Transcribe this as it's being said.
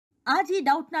আজই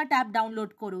Doubtnut app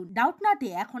download করুন। ডাউটনাটে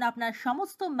এখন আপনার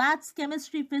সমস্ত ম্যাথস,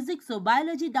 কেমিস্ট্রি, ফিজিক্স ও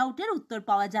বায়োলজি ডাউটের উত্তর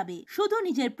পাওয়া যাবে। শুধু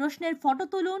নিজের প্রশ্নের ফটো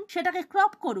তুলুন, সেটাকে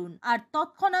ক্রপ করুন আর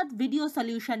তৎক্ষণাৎ ভিডিও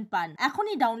সলিউশন পান।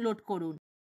 এখনই ডাউনলোড করুন।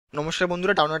 নমস্কার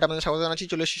বন্ধুরা, ডাউনলোড আপনাদের স্বাগত জানাচ্ছি।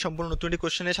 চলে এসেছি সম্পূর্ণ নতুন একটি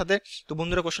কোশ্চেনের সাথে। তো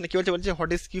বন্ধুরা, কোশ্চেনে কি বলছে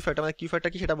হোয়াট ইজ কিউ ফ্যাক্টর, মানে কিউ ফ্যাক্টর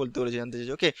কি সেটা বলতে বলেছে, জানতে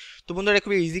চাইছে। ওকে, তো বন্ধুরা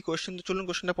খুবই ইজি কোশ্চেন, তো চলুন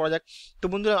কোশ্চেনটা পড়া যাক। তো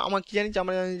বন্ধুরা আমরা কি জানি যে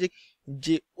আমরা জানি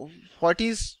যে হোয়াট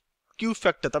ইজ কিউ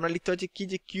ফ্যাক্টর, তো আমরা লিখতে পারছি কি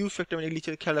যে কিউ ফ্যাক্টর মানে লিখতে,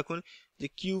 খেয়াল রাখুন যে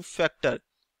Q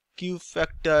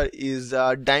factor is a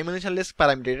dimensionless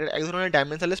parameter. এটা এক ধরনের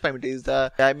dimensionless parameter, is the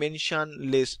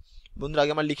dimensionless. বন্ধুরা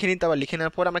আগে আমরা লিখে নিই, তারপর লিখে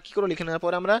নেওয়ার পর আমরা কি করবো, লিখে নেওয়ার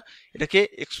পর আমরা এটাকে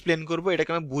এক্সপ্লেন করবো, এটাকে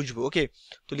আমরা বুঝবো। ওকে,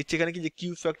 তো লিখছি এখানে কি যে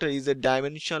Q factor is a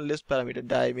dimensionless parameter,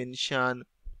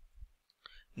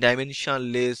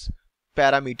 dimensionless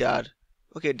parameter.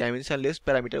 Okay, dimensionless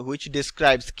parameter which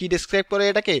describes, কি ডেসক্রাইব করে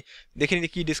এটাকে, দেখে নিন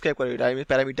কি ডেসক্রাইব করে।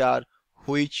 প্যারামিটার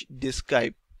হুইচ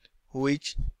ডেসক্রাইব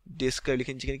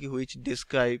লিখে নিচ্ছি কি হুইচ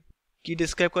ডেসক্রাইব, কি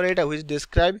ডেসক্রাইব করে এটা, হুইচ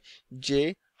ডেসক্রাইব যে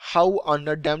how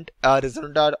underdamped a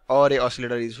resonator or a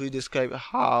oscillator is, which describe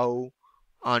how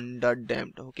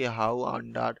underdamped. Okay, how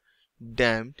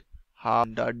underdamped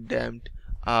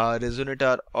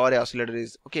resonator or oscillator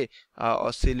is. Okay,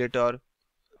 oscillator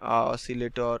or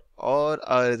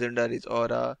a resonator is, or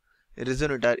a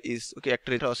resonator is. Okay,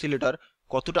 একটা oscillator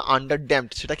কতটা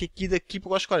underdamped সেটাকে কি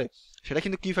প্রকাশ করে, সেটা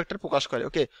কিন্তু কি factor প্রকাশ করে।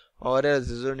 ওকে, or a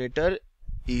resonator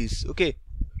is. ওকে,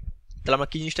 তাহলে আমরা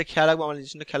কি জিনিসটা খেয়াল রাখবো, আমরা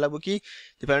জিনিসটা খেয়াল রাখবো কি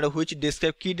যে প্যারামিটার হুইচ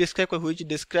ডেসক্রাইব, কি ডেসক্রাইব করে, which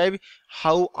describe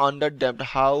how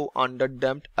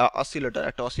underdamped oscillator,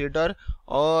 একটা oscillator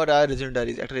or R resonator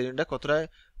is, একটা রেজোনেটর কতটা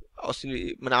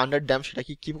মানে আন্ডারড্যাম্প, সেটা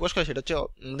কি প্রকাশ করে, সেটা হচ্ছে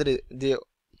আমাদের যে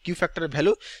কিউ ফ্যাক্টরের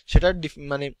ভ্যালু সেটা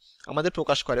মানে আমাদের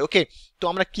প্রকাশ করে। ওকে, তো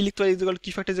আমরা কি লিখতে পারি,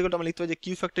 কিউ ফ্যাক্টর ইজ, আমরা লিখতে পারি যে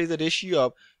Q factor is the ratio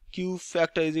of, Q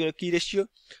factor is কি ratio,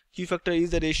 Q factor is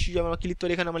the ratio, আমরা কি লিখতে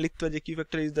পারি এখানে, আমরা লিখতে পারি যে Q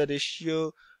factor is the ratio,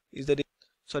 is the,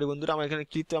 sorry বন্ধুরা আমরা এখানে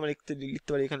লিখতে, আমরা লিখতে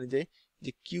পারি এখানে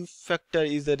যে Q factor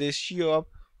is the ratio of,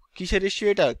 কিসের রেশিও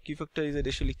এটা, Q factor is the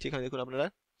ratio লিখছি এখানে, দেখুন আপনারা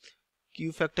Q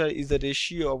factor is the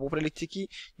ratio of, উপরে লিখছি কি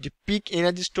যে pick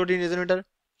energy stored in resonator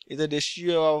is the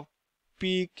ratio of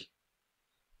pick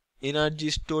energy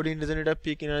stored in resonator,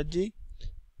 pick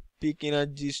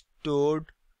energy stored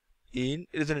in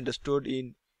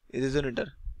resonator,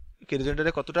 ওকে,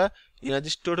 রেজোনেটরে কতটা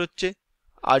এনার্জি স্টোর হচ্ছে,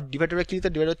 আর ডিভাইড বাই কি,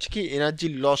 ডিভাইড হচ্ছে কি energy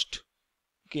lost,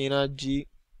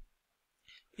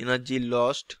 energy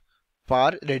lost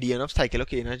per radian of cycle.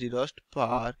 Okay, energy lost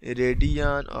per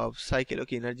radian of cycle.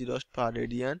 Okay, energy lost per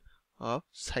radian of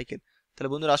cycle. তাহলে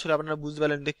বন্ধুরা আসলে আপনারা বুঝতে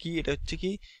পারলেন এটা কি, এটা হচ্ছে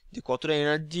কি যে কতটা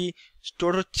এনার্জি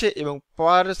স্টোর হচ্ছে এবং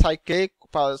পার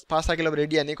সাইকেল অফ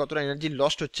রেডিয়ানে কতটা এনার্জি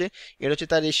লস্ট হচ্ছে, এটা হচ্ছে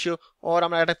তার রেশিও। ওর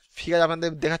আমরা একটা ফিগার আপনাদের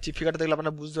দেখাচ্ছি, ফিগারটা দেখলে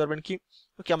আপনারা বুঝতে পারবেন কি।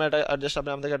 ওকে, আমরা এটা জাস্ট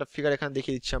আপনাদেরকে একটা ফিগার এখানে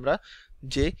দেখিয়ে দিচ্ছি আমরা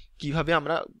যে কিভাবে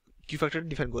আমরা কিউ ফ্যাক্টর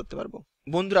ডিফাইন করতে পারবো।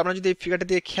 বন্ধুরা আপনারা যদি এই ফিগারটা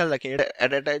দিয়ে খেয়াল রাখেন,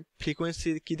 এটা ফ্রিকোয়েন্সি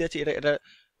কি দিয়েছে, এটা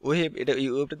ওয়েভ, এটা এই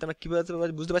ওয়েভটাতে আমরা কি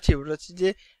বুঝতে পারছি, এটা হচ্ছে যে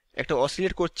একটা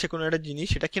অসিলেট করছে কোনো একটা জিনিস,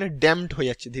 সেটা কিনা ড্যাম্পড হয়ে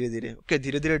যাচ্ছে ধীরে ধীরে। ওকে,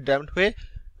 ধীরে ধীরে ড্যাম্পড হয়ে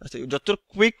যত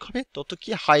কুইক হবে তত কি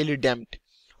হাইলি ড্যাম্পড।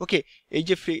 ওকে, এই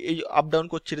যে এই আপ ডাউন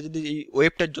করছে, এটা যদি এই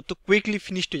ওয়েভটা যত কুইকলি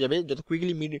ফিনিশড হয়ে যাবে, যত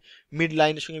কুইকলি মিড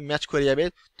লাইনের সঙ্গে ম্যাচ করে যাবে,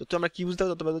 তত আমরা কি বুঝতে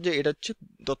পারবো, তত পারবো যে এটা হচ্ছে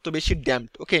তত বেশি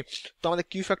ড্যাম্পড। ওকে, তো আমাদের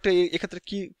কিউ ফ্যাক্টর এক্ষেত্রে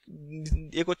কি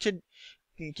করছে,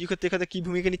 কি ক্ষেত্রে এখানে কি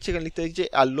ভূমিকা নিচ্ছে, এখানে লিখতে হচ্ছে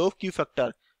লো কিউ ফ্যাক্টর,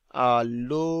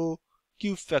 লো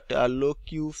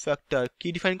কিউ ফ্যাক্টর কি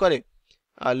ডিফাইন করে,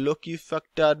 লো Q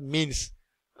factor means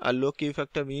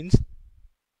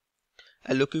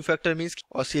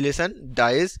oscillation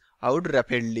dies out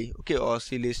rapidly. Okay,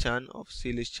 oscillation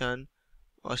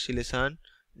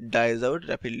dies out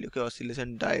rapidly. Okay, oscillation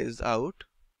dies out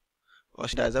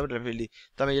rapidly.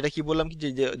 তো আমি এটা কি বললাম কি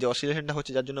যে অসিলেশনটা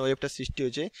হচ্ছে, যার জন্য ওয়েভটা সৃষ্টি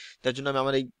হয়েছে, যার জন্য আমি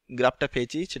আমার এই গ্রাফটা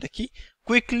পেয়েছি, সেটা কি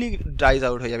কুইকলি ডাইজ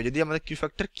আউট হয়ে যাবে যদি আমাদের কিউ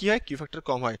ফ্যাক্টর কি হয়, কিউ ফ্যাক্টর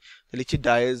কম হয়, তাহলে লিখছি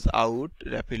ডাইজ আউট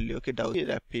র্যাপিডলি। ওকে,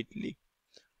 র্যাপিডলি।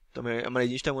 তো আমরা এই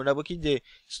জিনিসটা মনে রাখবো কি যে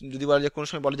যদি বলা যায় কোনো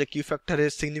সময় বলে যে কিউ ফ্যাক্টরের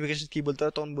সিগনিফিকেশন কি বলতে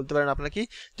পারে, তখন বলতে পারেন আপনারা কি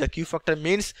যে Q factor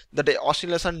means that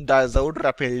oscillation dies out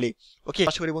rapidly. ওকে,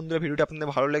 আশা করি বন্ধুরা ভিডিওটি আপনাদের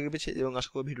ভালো লেগেছে এবং আশা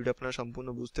করি ভিডিওটি আপনারা সম্পূর্ণ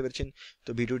বুঝতে পেরেছেন। তো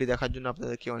ভিডিওটি দেখার জন্য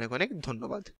আপনাদেরকে অনেক অনেক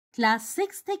ধন্যবাদ। ক্লাস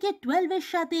 6 থেকে 12 এর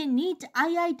সাথে নিট,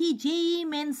 আইআইটি, জেইই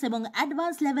মেন্স এবং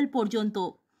অ্যাডভান্স লেভেল পর্যন্ত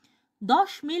 10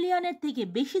 মিলিয়নের থেকে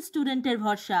বেশি স্টুডেন্টের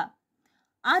ভরসা।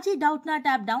 আজই ডাউটনাট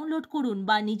অ্যাপ ডাউনলোড করুন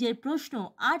বা নিজের প্রশ্ন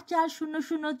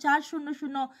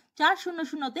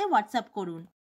 8400400400 তে হোয়াটসঅ্যাপ করুন।